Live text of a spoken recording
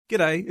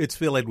G'day, it's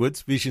Phil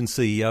Edwards, Vision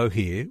CEO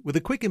here, with a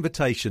quick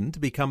invitation to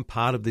become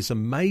part of this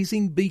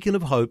amazing beacon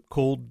of hope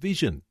called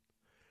Vision.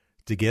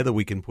 Together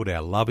we can put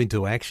our love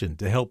into action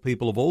to help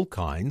people of all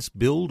kinds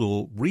build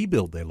or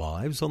rebuild their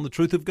lives on the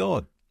truth of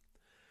God.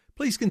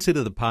 Please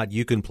consider the part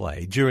you can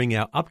play during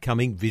our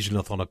upcoming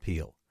Visionathon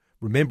appeal,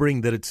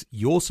 remembering that it's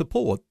your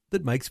support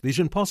that makes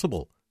Vision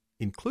possible,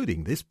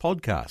 including this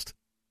podcast.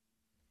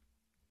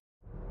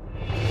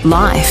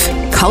 Life,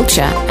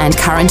 culture and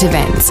current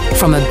events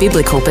from a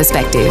biblical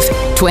perspective.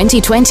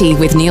 2020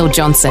 with Neil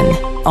Johnson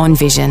on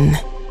Vision.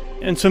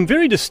 And some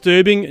very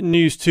disturbing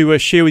news to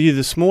share with you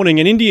this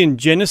morning. An Indian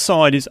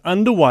genocide is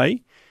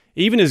underway.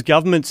 Even as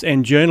governments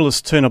and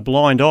journalists turn a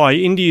blind eye,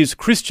 India's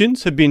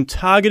Christians have been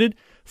targeted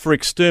for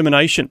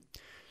extermination.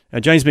 Now,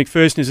 James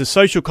MacPherson is a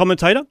social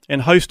commentator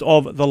and host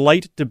of The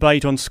Late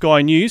Debate on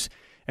Sky News,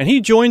 and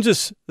he joins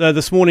us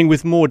this morning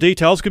with more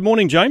details. Good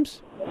morning,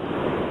 James.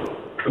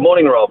 Good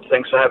morning, Rob.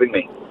 Thanks for having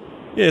me.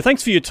 Yeah,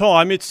 thanks for your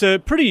time. It's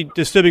pretty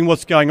disturbing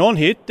what's going on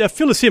here.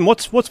 Fill us in.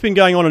 What's been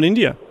going on in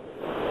India?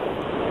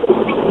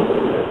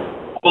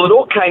 Well, it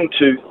all came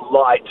to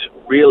light,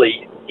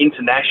 really,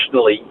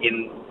 internationally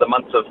in the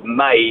month of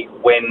May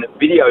when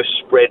video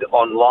spread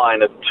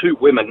online of two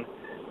women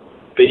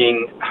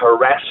being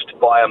harassed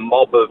by a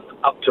mob of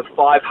up to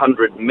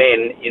 500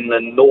 men in the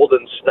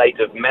northern state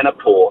of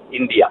Manipur,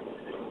 India.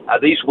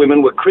 These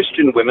women were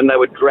Christian women. They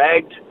were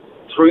dragged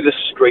through the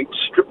streets,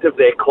 stripped of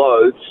their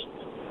clothes,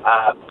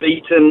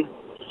 beaten,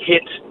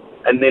 hit,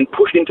 and then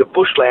pushed into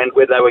bushland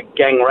where they were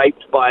gang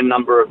raped by a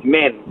number of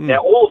men. Now,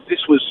 all of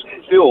this was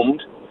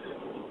filmed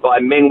by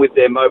men with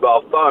their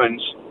mobile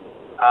phones.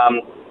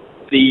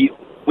 The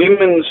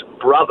women's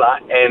brother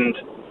and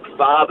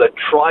father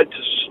tried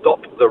to stop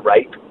the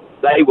rape.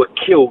 They were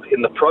killed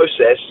in the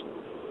process.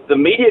 The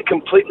media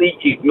completely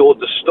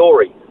ignored the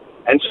story,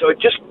 and so it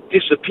just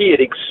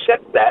disappeared,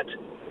 except that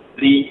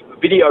the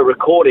video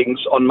recordings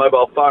on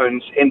mobile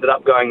phones ended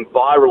up going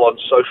viral on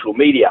social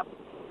media.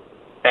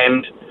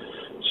 And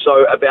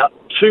so about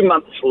 2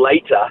 months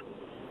later,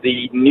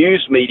 the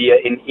news media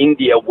in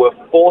India were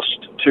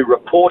forced to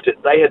report it.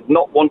 They had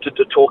not wanted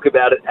to talk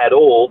about it at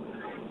all,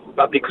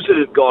 but because it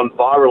had gone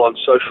viral on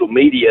social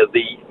media,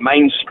 the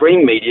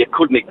mainstream media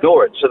couldn't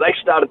ignore it. So they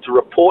started to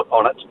report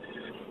on it,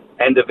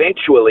 and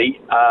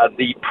eventually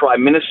the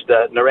Prime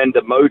Minister,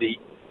 Narendra Modi,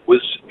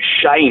 was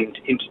shamed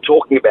into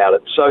talking about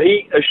it. So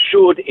he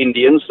assured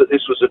Indians that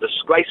this was a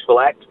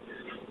disgraceful act,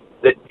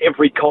 that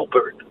every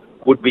culprit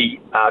would be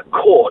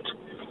caught.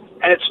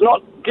 And it's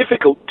not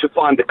difficult to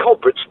find the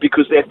culprits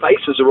because their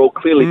faces are all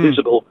clearly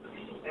visible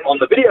on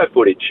the video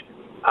footage.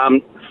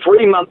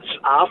 3 months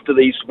after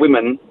these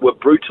women were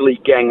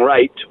brutally gang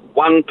raped,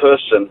 one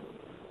person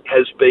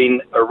has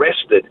been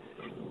arrested.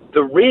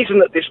 The reason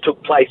that this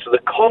took place, the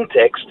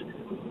context,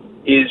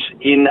 is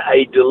in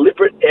a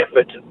deliberate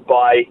effort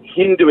by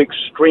Hindu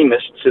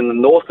extremists in the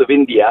north of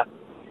India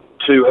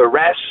to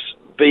harass,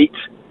 beat,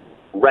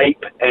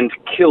 rape and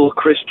kill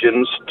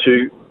Christians,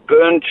 to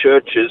burn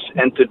churches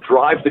and to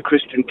drive the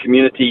Christian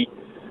community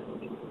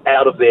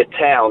out of their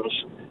towns.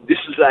 This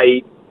is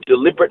a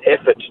deliberate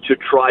effort to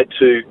try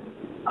to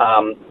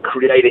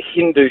create a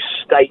Hindu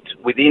state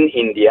within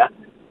India,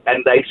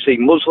 and they see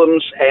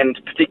Muslims and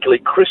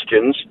particularly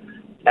Christians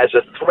as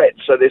a threat.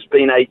 So there's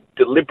been a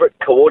deliberate,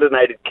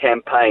 coordinated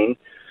campaign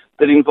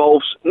that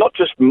involves not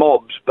just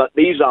mobs, but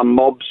these are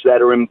mobs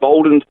that are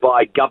emboldened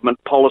by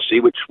government policy,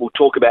 which we'll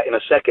talk about in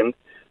a second,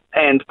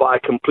 and by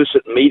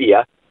complicit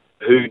media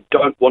who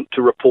don't want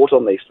to report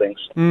on these things.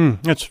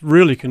 That's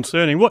really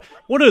concerning.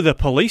 What are the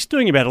police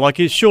doing about it? Like,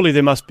 surely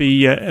there must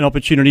be an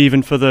opportunity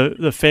even for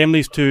the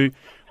families to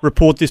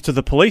report this to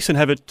the police and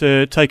have it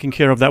taken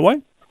care of that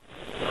way?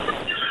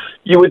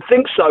 You would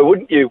think so,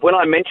 wouldn't you? When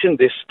I mentioned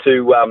this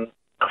to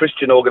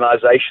Christian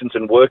organisations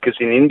and workers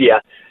in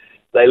India,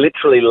 they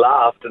literally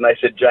laughed and they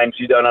said, James,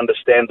 you don't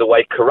understand the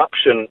way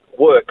corruption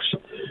works.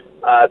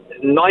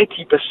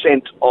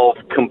 90% of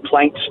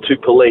complaints to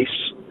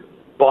police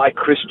by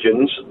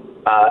Christians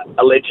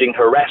alleging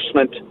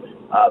harassment,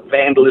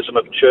 vandalism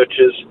of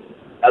churches,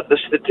 the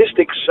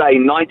statistics say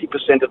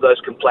 90% of those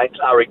complaints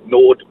are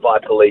ignored by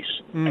police.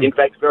 In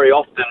fact, very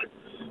often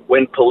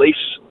when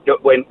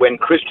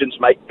Christians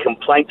make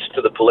complaints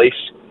to the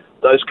police,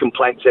 those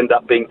complaints end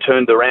up being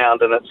turned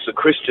around, and it's the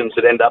Christians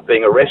that end up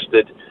being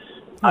arrested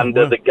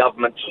under the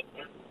government's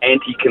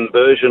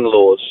anti-conversion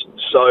laws.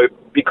 So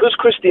because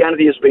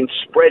Christianity has been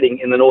spreading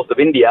in the north of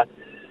India,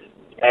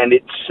 and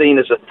it's seen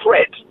as a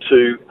threat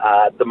to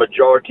the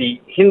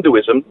majority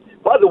Hinduism.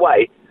 By the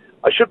way,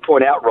 I should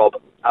point out, Rob,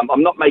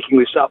 I'm not making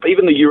this up,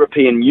 even the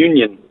European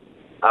Union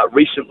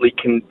recently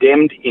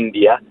condemned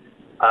India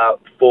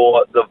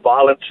for the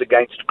violence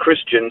against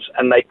Christians,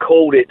 and they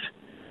called it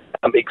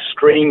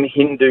extreme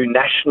Hindu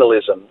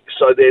nationalism.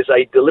 So there's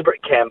a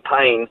deliberate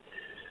campaign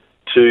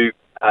to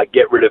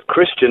get rid of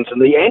Christians, and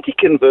the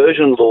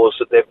anti-conversion laws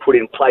that they've put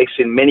in place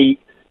in many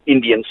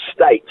Indian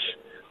states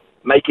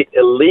make it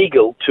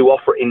illegal to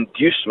offer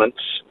inducements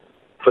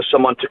for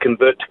someone to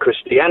convert to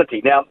Christianity.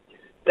 Now,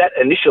 that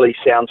initially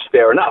sounds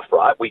fair enough,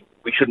 right? We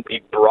shouldn't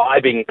be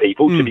bribing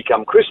people to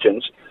become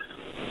Christians.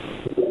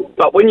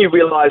 But when you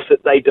realise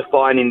that they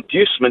define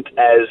inducement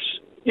as,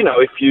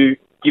 if you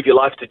give your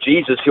life to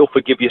Jesus, he'll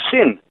forgive your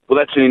sin. Well,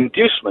 that's an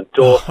inducement.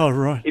 Or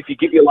right. If you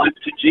give your life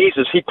to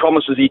Jesus, he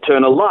promises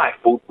eternal life.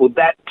 Well,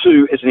 that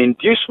too is an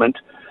inducement.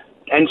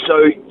 And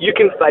so you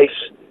can face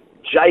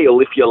jail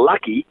if you're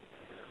lucky,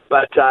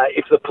 but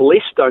if the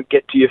police don't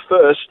get to you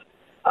first,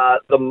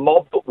 the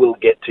mob will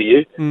get to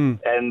you,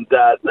 and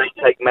they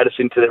take matters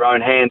into their own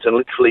hands and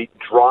literally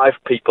drive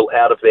people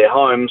out of their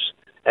homes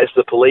as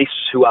the police,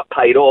 who are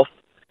paid off,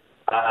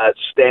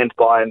 stand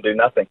by and do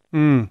nothing.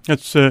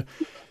 That's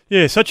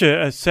such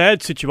a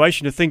sad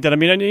situation to think that. I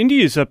mean,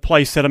 India is a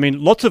place that,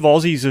 lots of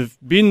Aussies have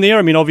been there.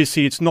 I mean,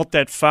 obviously it's not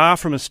that far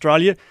from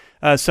Australia,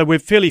 so we're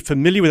fairly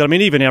familiar with it. I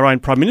mean, even our own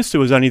Prime Minister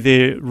was only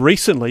there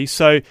recently,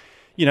 so,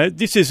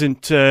 this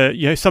isn't,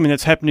 something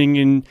that's happening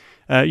in,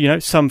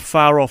 some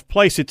far-off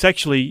place. It's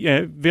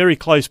actually very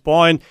close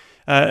by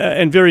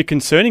and very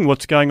concerning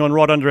what's going on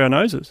right under our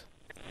noses.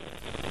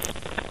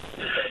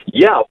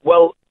 Yeah,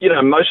 well,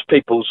 most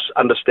people's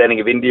understanding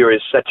of India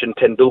is Sachin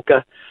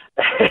Tendulkar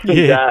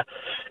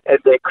and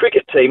their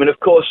cricket team. And, of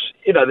course,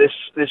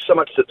 there's so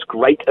much that's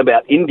great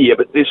about India,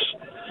 but this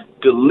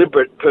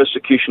deliberate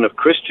persecution of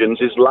Christians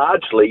is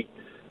largely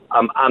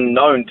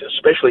unknown,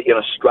 especially in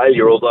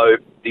Australia, although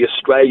the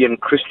Australian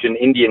Christian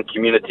Indian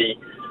community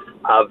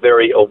are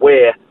very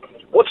aware.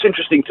 What's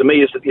interesting to me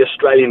is that the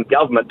Australian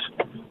government,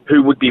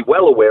 who would be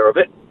well aware of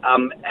it,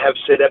 have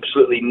said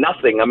absolutely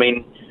nothing. I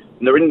mean,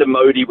 Narendra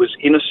Modi was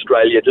in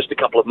Australia just a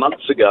couple of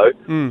months ago,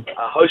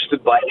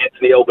 hosted by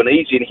Anthony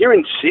Albanese. And here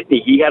in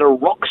Sydney, he had a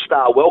rock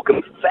star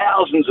welcome.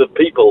 Thousands of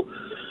people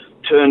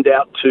turned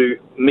out to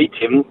meet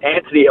him.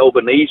 Anthony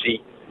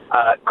Albanese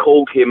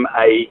called him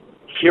a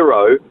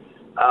hero,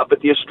 but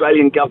the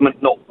Australian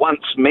government not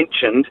once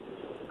mentioned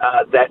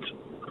that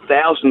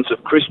thousands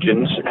of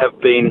Christians have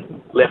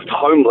been left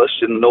homeless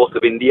in the north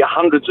of India.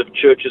 Hundreds of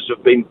churches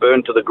have been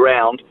burned to the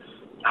ground.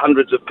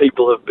 Hundreds of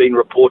people have been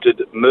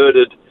reported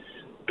murdered,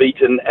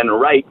 beaten and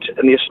raped,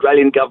 and the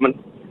Australian government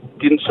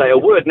didn't say a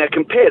word. Now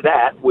compare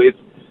that with,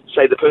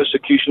 say, the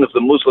persecution of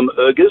the Muslim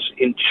Uyghurs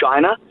in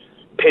China.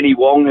 Penny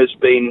Wong has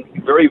been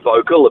very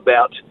vocal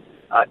about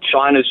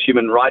China's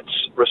human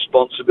rights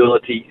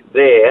responsibility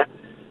there.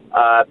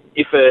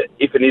 If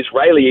an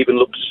Israeli even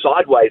looked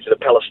sideways at a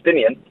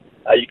Palestinian,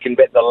 you can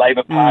bet the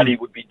Labor Party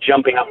would be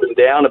jumping up and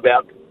down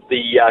about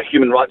the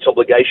human rights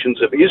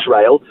obligations of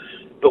Israel.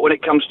 But when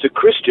it comes to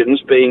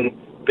Christians being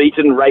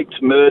beaten, raped,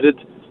 murdered,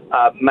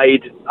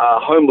 made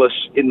homeless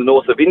in the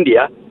north of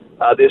India,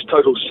 there's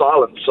total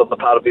silence on the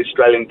part of the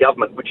Australian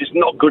government, which is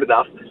not good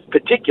enough,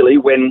 particularly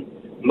when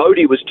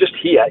Modi was just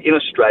here in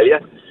Australia.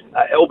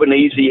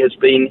 Albanese has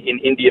been in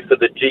India for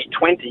the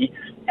G20,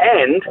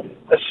 and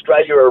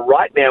Australia are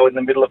right now in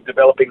the middle of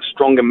developing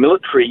stronger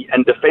military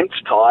and defence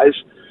ties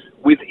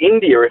with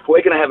India. If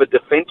we're going to have a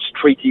defence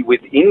treaty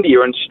with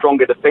India and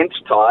stronger defence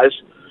ties,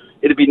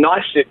 it'd be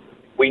nice if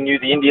we knew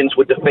the Indians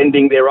were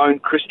defending their own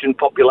Christian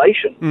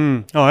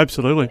population. Oh,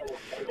 absolutely.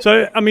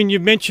 So, I mean,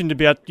 you've mentioned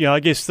about, I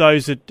guess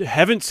those that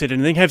haven't said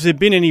anything. Has there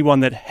been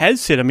anyone that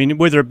has said, I mean,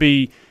 whether it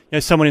be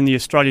someone in the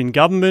Australian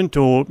government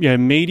or,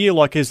 media,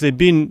 has there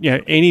been,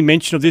 any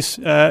mention of this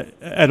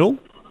at all?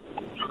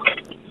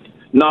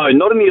 No,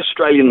 not in the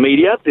Australian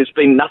media. There's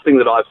been nothing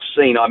that I've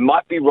seen. I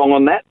might be wrong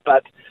on that,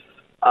 but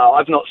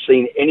I've not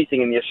seen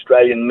anything in the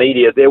Australian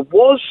media. There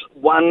was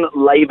one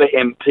Labor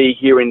MP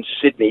here in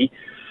Sydney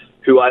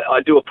who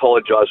I do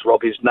apologise,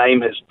 Rob, his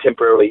name has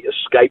temporarily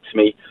escaped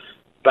me,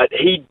 but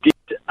he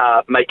did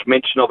make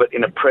mention of it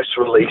in a press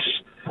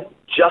release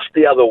just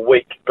the other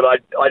week, but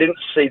I didn't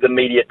see the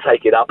media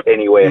take it up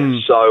anywhere.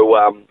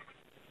 So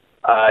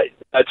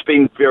it's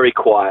been very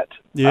quiet.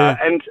 Yeah.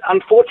 And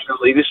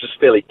unfortunately, this is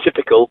fairly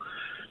typical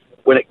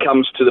when it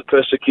comes to the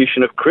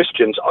persecution of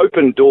Christians.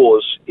 Open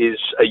Doors is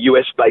a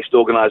US-based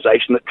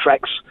organisation that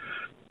tracks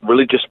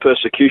religious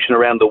persecution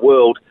around the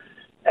world,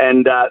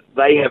 and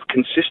they have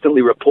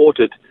consistently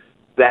reported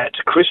that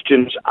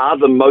Christians are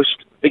the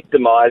most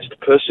victimised,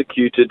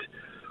 persecuted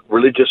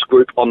religious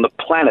group on the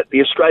planet.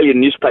 The Australian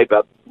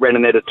newspaper ran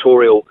an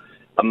editorial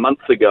a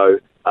month ago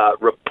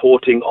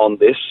reporting on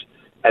this,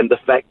 and the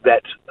fact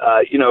that,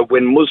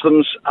 when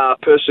Muslims are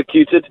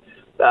persecuted,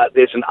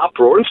 there's an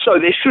uproar, and so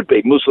there should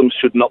be. Muslims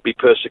should not be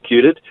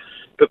persecuted,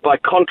 but by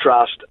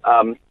contrast,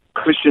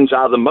 Christians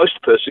are the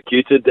most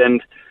persecuted,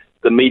 and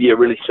the media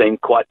really seem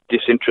quite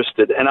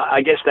disinterested. And I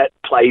guess that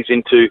plays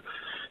into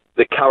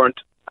the current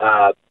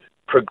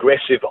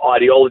progressive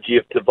ideology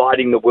of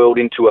dividing the world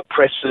into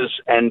oppressors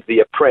and the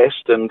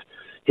oppressed, and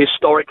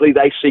historically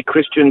they see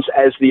Christians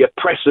as the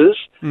oppressors,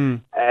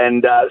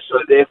 and so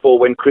therefore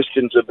when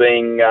Christians are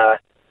being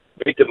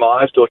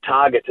victimised or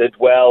targeted,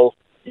 well,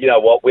 you know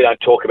what, we don't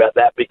talk about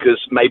that because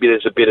maybe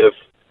there's a bit of,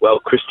 well,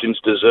 Christians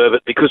deserve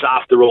it because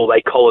after all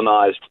they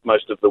colonised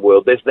most of the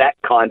world. There's that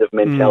kind of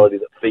mentality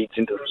that feeds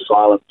into the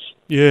silence.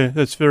 Yeah,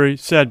 that's very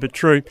sad but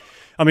true.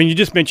 I mean, you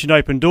just mentioned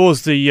Open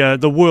Doors,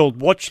 the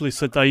World Watch List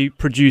that they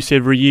produce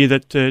every year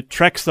that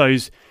tracks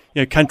those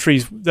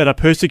countries that are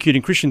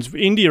persecuting Christians.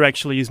 India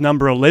actually is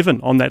number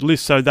 11 on that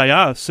list, so they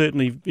are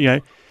certainly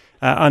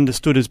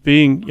understood as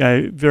being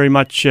very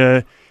much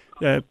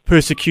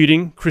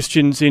persecuting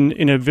Christians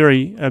in a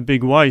very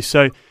big way.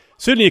 So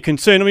certainly a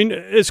concern. I mean,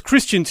 as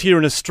Christians here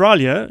in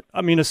Australia,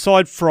 I mean,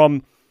 aside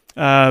from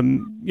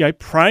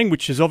praying,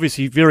 which is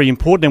obviously very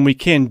important, and we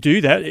can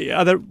do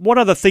that. What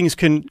other things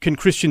can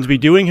Christians be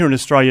doing here in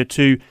Australia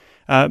to,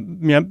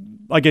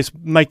 I guess,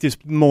 make this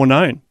more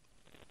known?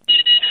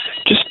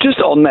 Just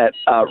on that,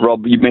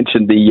 Rob, you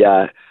mentioned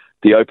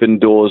the Open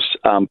Doors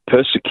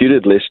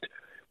persecuted list.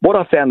 What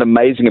I found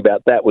amazing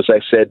about that was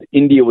they said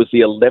India was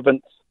the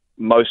 11th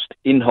most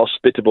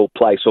inhospitable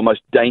place or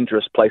most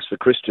dangerous place for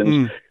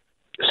Christians.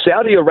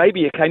 Saudi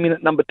Arabia came in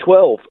at number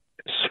 12.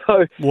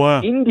 So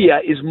wow.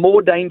 India is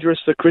more dangerous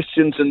for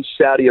Christians than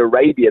Saudi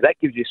Arabia. That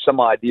gives you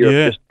some idea of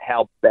just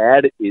how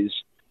bad it is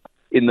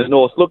in the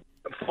north. Look,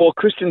 for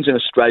Christians in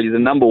Australia, the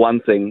number one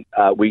thing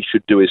we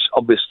should do is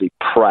obviously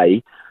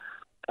pray.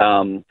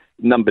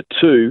 Number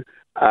two,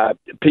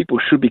 people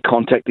should be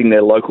contacting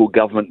their local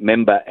government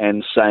member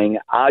and saying,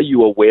 are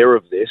you aware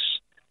of this?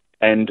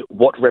 And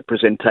what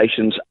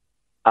representations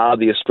are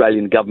the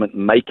Australian government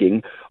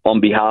making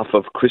on behalf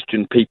of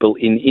Christian people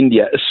in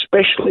India,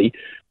 especially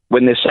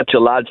when there's such a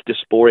large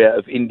diaspora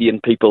of Indian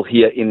people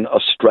here in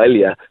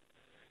Australia.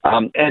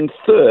 And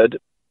third,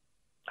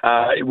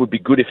 it would be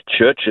good if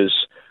churches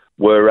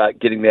were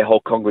getting their whole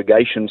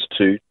congregations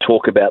to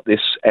talk about this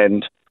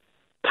and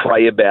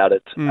pray about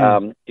it.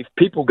 If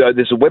people go,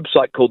 there's a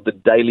website called the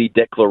Daily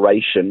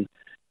Declaration,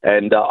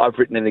 and I've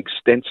written an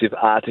extensive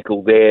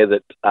article there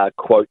that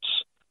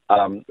quotes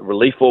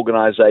relief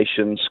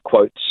organisations,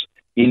 quotes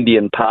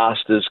Indian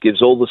pastors,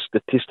 gives all the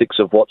statistics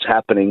of what's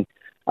happening.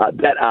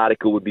 That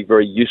article would be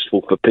very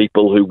useful for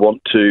people who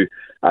want to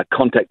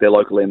contact their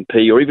local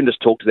MP or even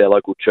just talk to their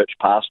local church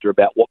pastor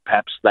about what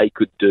perhaps they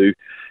could do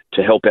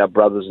to help our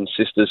brothers and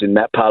sisters in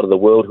that part of the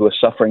world who are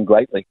suffering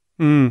greatly.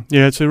 Yeah,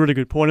 it's a really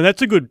good point. And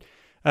that's a good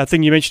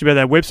thing you mentioned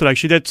about that website,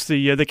 actually. That's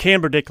the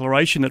Canberra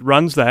Declaration that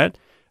runs that.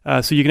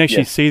 So you can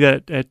actually see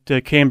that at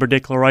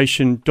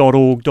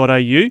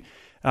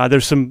canberradeclaration.org.au.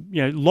 There's some,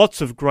 lots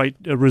of great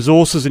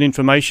resources and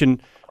information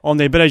on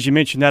there. But as you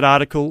mentioned, that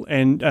article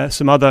and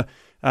some other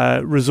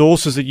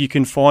resources that you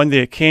can find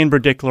there,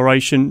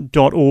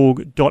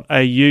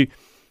 canberradeclaration.org.au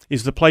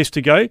is the place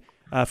to go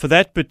for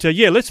that. But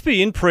let's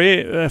be in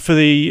prayer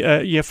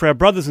for our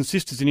brothers and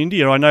sisters in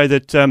India. I know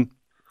that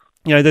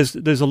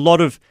there's a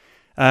lot of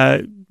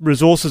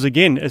resources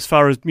again as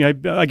far as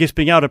I guess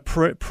being able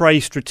to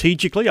pray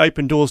strategically.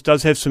 Open Doors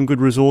does have some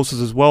good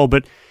resources as well,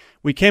 but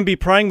we can be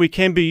praying, we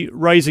can be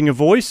raising a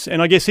voice,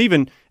 and I guess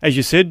even, as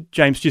you said,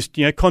 James, just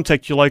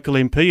contact your local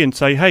MP and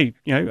say, hey,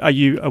 are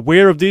you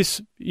aware of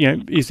this?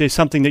 Is there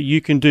something that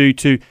you can do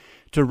to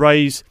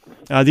raise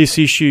this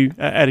issue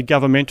at a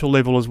governmental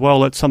level as well?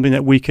 That's something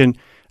that we can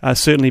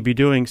certainly be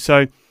doing.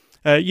 So,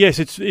 yes,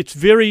 it's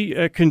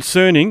very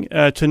concerning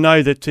to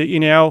know that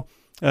in our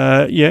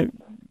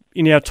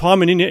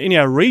time and in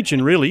our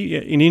region, really,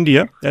 in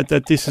India,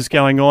 that this is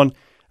going on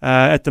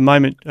at the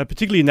moment,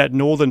 particularly in that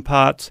northern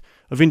parts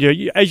of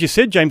India. As you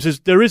said,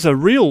 James, there is a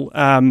real,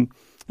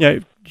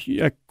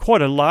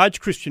 quite a large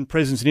Christian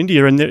presence in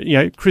India,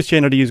 and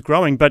Christianity is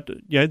growing. But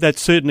that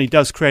certainly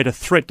does create a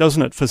threat,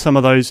 doesn't it, for some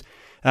of those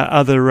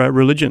other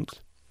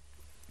religions?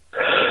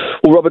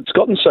 Well, Rob, it's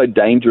gotten so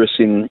dangerous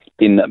in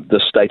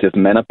the state of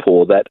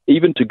Manipur that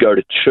even to go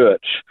to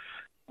church,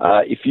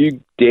 if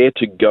you dare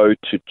to go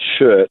to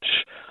church,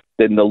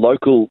 then the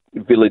local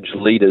village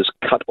leaders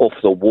cut off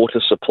the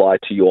water supply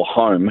to your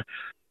home,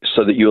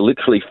 so that you're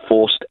literally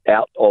forced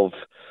out of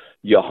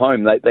your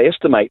home. They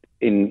estimate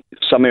in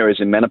some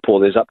areas in Manipur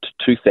there's up to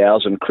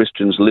 2,000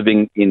 Christians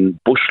living in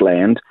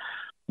bushland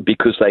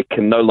because they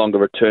can no longer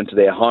return to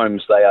their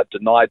homes. They are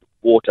denied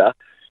water,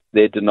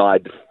 they're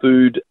denied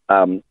food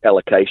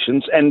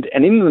allocations, and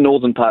in the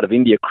northern part of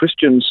India,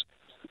 Christians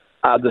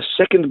are the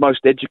second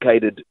most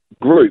educated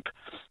group,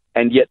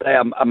 and yet they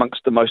are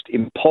amongst the most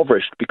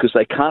impoverished because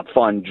they can't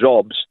find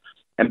jobs.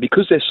 And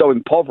because they're so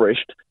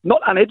impoverished,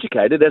 not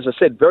uneducated, as I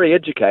said, very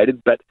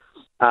educated, but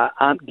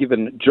aren't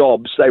given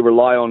jobs, they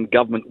rely on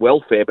government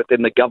welfare, but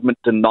then the government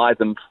deny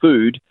them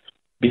food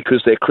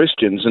because they're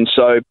Christians. And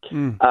so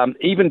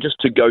even just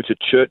to go to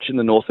church in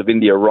the north of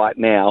India right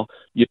now,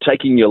 you're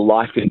taking your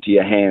life into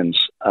your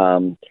hands.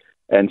 And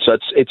so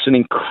it's an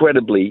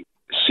incredibly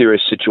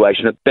serious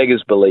situation. It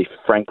beggars belief,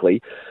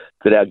 frankly,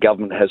 that our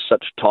government has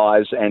such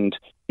ties and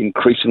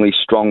increasingly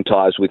strong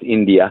ties with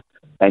India,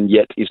 and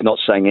yet is not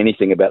saying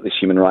anything about this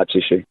human rights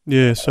issue.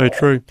 Yeah, so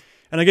true.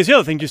 And I guess the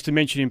other thing just to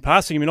mention in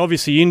passing, I mean,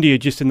 obviously India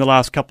just in the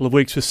last couple of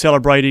weeks was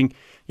celebrating,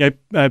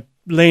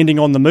 landing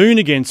on the moon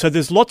again. So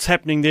there's lots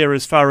happening there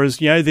as far as,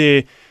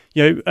 they're,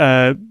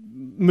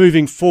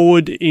 moving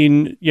forward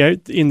in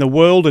the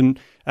world and,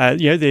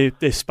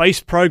 their space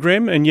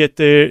program, and yet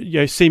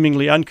they're,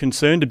 seemingly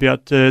unconcerned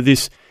about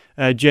this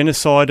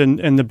genocide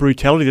and the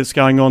brutality that's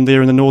going on there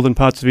in the northern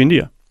parts of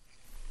India.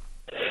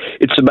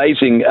 It's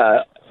amazing.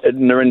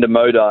 Narendra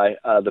Modi,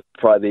 the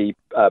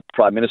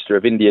Prime Minister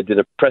of India, did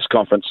a press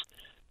conference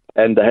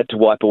and they had to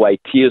wipe away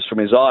tears from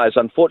his eyes.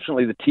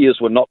 Unfortunately, the tears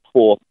were not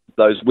for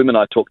those women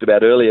I talked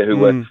about earlier who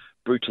were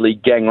brutally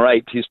gang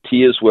raped. His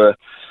tears were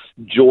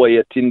joy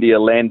at India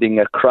landing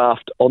a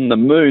craft on the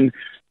moon.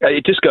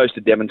 It just goes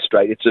to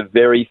demonstrate it's a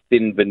very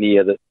thin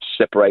veneer that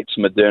separates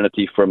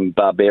modernity from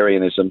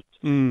barbarianism.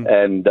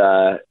 And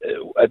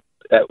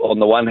on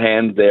the one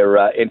hand, they're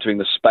entering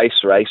the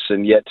space race,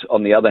 and yet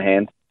on the other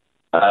hand,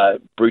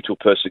 brutal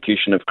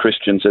persecution of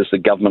Christians as the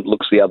government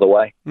looks the other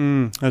way.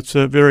 That's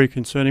very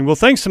concerning. Well,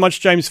 thanks so much,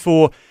 James,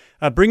 for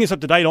bringing us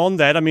up to date on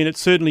that. I mean, it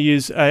certainly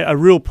is a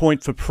real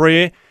point for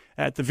prayer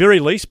at the very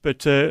least,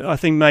 but I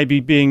think maybe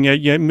being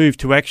moved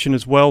to action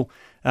as well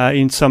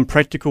in some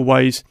practical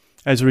ways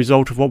as a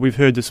result of what we've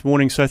heard this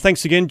morning. So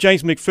thanks again,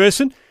 James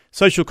MacPherson,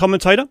 social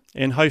commentator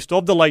and host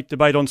of The Late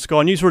Debate on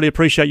Sky News. Really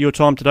appreciate your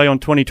time today on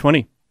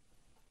 2020.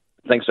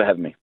 Thanks for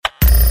having me.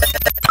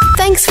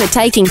 Thanks for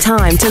taking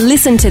time to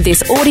listen to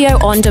this audio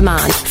on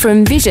demand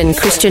from Vision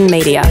Christian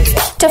Media.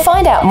 To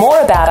find out more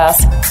about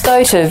us,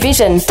 go to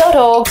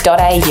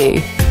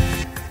vision.org.au.